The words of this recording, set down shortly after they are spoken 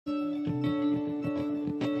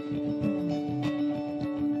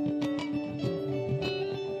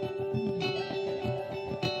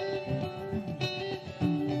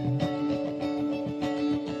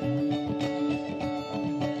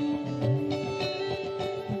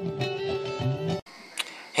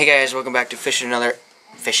Hey guys, welcome back to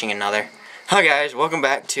Hi guys, welcome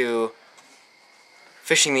back to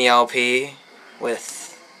Fishing the LP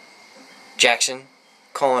with Jackson,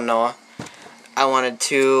 Cole, and Noah. I wanted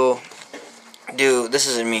to do, this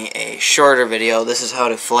is a shorter video. This is how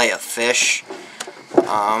to fillet a fish.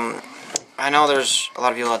 I know there's a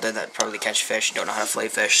lot of people out there that probably catch fish and don't know how to fillet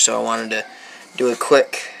fish, so I wanted to do a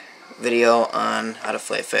quick video on how to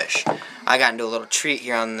fillet fish. I got into a little treat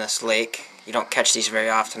here on this lake. You don't catch these very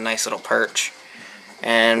often. Nice little perch.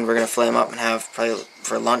 And we're going to fillet them up and have probably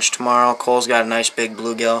for lunch tomorrow. Cole's got a nice big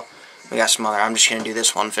bluegill. We got some other. I'm just going to do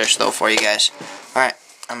this one fish though for you guys. Alright,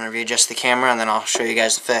 I'm going to readjust the camera and then I'll show you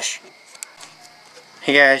guys the fish.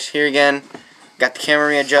 Hey guys, here again. Got the camera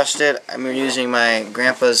readjusted. I'm using my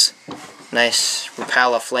grandpa's nice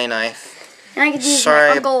Rapala fillet knife. And I could use my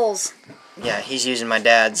uncle's. Yeah, he's using my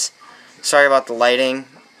dad's. Sorry about the lighting.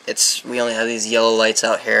 We only have these yellow lights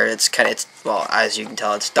out here. Well, as you can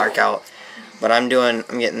tell, it's dark out. But I'm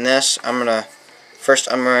getting this.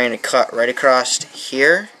 First I'm going to cut right across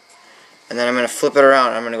here, and then I'm going to flip it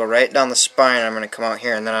around. I'm going to go right down the spine. I'm going to come out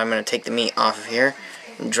here, and then I'm going to take the meat off of here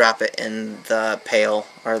and drop it in the pail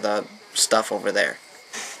or the stuff over there.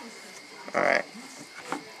 All right.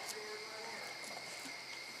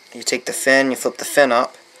 You take the fin, you flip the fin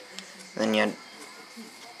up, and then you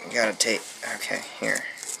gotta take. Okay, here.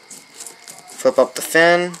 Flip up the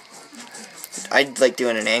fin. I like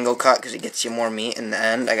doing an angle cut because it gets you more meat in the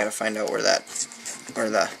end. I gotta find out where there.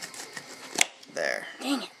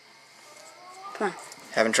 Dang it. Come on.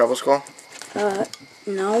 Having trouble, Skull?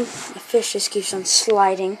 No. My fish just keeps on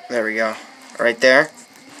sliding. There we go. Right there.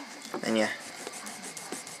 And yeah.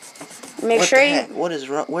 Make sure you... What is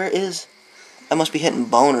wrong? Where is... I must be hitting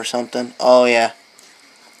bone or something. Oh, yeah.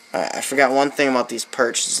 Alright, I forgot one thing about these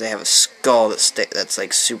perch is they have a skull that's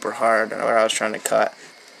like super hard where I was trying to cut.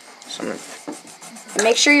 So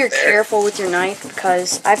make sure you're careful with your knife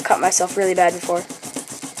because I've cut myself really bad before.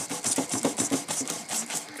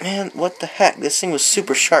 Man, what the heck? This thing was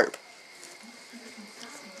super sharp.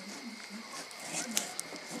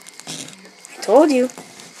 I told you.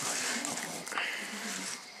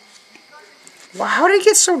 Wow, how did it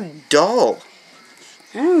get so dull?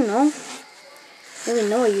 I don't know. Really,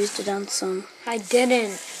 Noah used it on some. I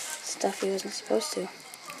didn't. Stuff he wasn't supposed to.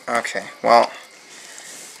 Okay, well,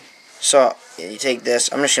 so you take this.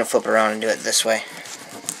 I'm just gonna flip it around and do it this way.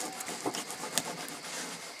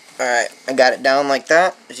 Alright, I got it down like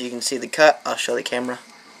that. As you can see the cut, I'll show the camera.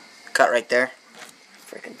 Cut right there.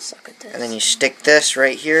 Freaking suck at this. And then you stick this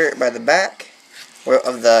right here by the back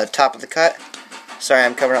of the top of the cut. Sorry,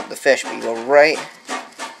 I'm covering up the fish, but you go right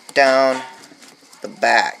down the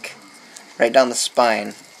back. Right down the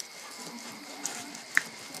spine.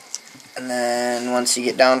 And then once you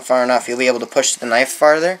get down far enough, you'll be able to push the knife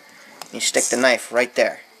farther. You stick the knife right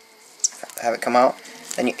there. Have it come out.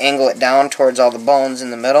 Then you angle it down towards all the bones in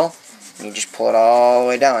the middle. And you just pull it all the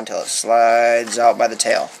way down until it slides out by the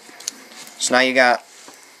tail. So now you got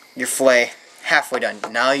your fillet halfway done.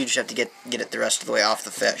 Now you just have to get it the rest of the way off the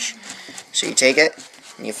fish. So you take it,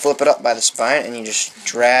 and you flip it up by the spine, and you just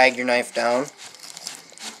drag your knife down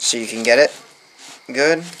so you can get it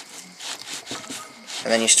good.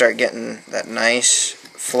 And then you start getting that nice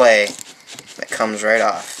fillet that comes right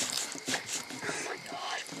off. Oh my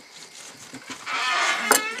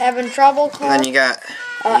god. Having trouble, Cole? And then you got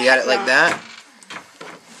it like that.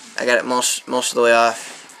 I got it most of the way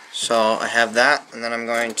off. So I have that, and then I'm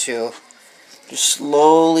going to just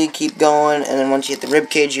slowly keep going, and then once you hit the rib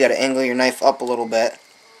cage, you got to angle your knife up a little bit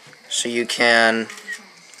so you can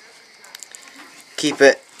keep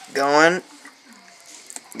it going.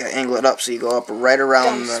 You gotta angle it up so you go up right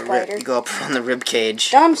around the rib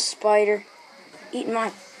cage. Dumb spider, eating my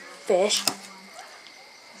fish.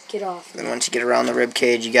 Get off. Then once you get around the rib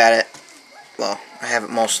cage, you got it. Well, I have it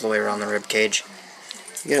most of the way around the rib cage.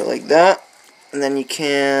 You get it like that, and then you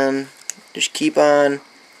can just keep on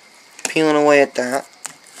peeling away at that.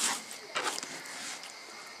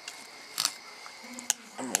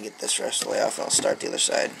 I'm gonna get this rest of the way off, and I'll start the other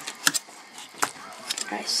side.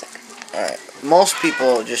 Alright, second. Alright, most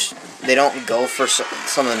people they don't go for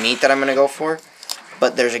some of the meat that I'm gonna go for,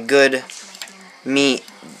 but there's a good meat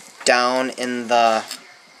down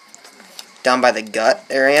by the gut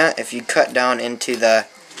area. If you cut down into the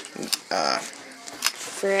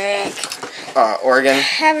organ,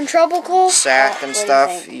 having trouble, Cole? sac and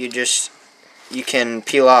stuff, you can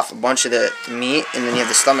peel off a bunch of the meat, and then you have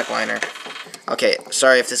the stomach liner. Okay,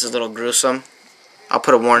 sorry if this is a little gruesome. I'll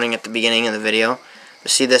put a warning at the beginning of the video. But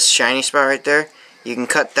see this shiny spot right there? You can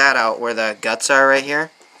cut that out where the guts are right here,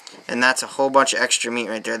 and that's a whole bunch of extra meat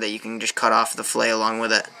right there that you can just cut off the fillet along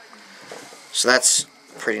with it. So that's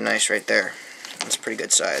pretty nice right there. That's a pretty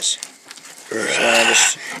good size. So I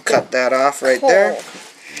just cut that off right there.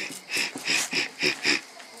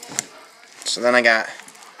 So then I got,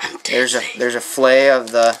 there's a fillet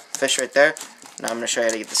of the fish right there. Now I'm going to show you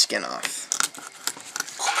how to get the skin off.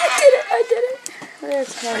 I did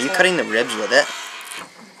it. Are you cutting the ribs with it?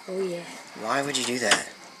 Oh yeah. Why would you do that?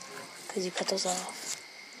 Because you cut those off.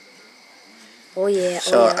 Oh yeah.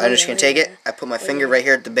 So I'm just going to take it. I put my finger right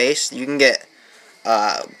here at the base. You can get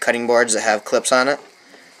cutting boards that have clips on it.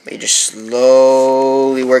 But you just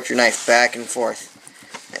slowly work your knife back and forth.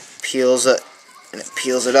 It peels it, and it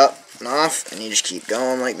peels it up and off, and you just keep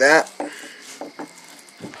going like that.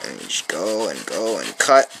 And you just go and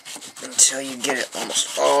cut until you get it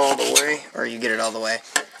almost all the way, or you get it all the way.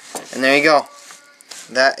 And there you go.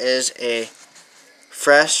 That is a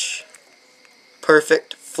fresh,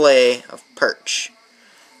 perfect fillet of perch.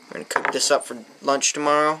 We're going to cook this up for lunch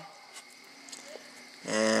tomorrow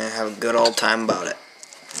and have a good old time about it.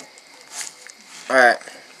 Alright.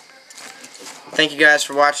 Thank you guys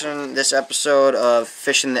for watching this episode of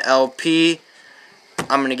Fishing the LP.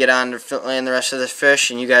 I'm going to get on to filleting the rest of this fish,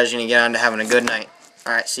 and you guys are going to get on to having a good night.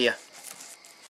 Alright, see ya.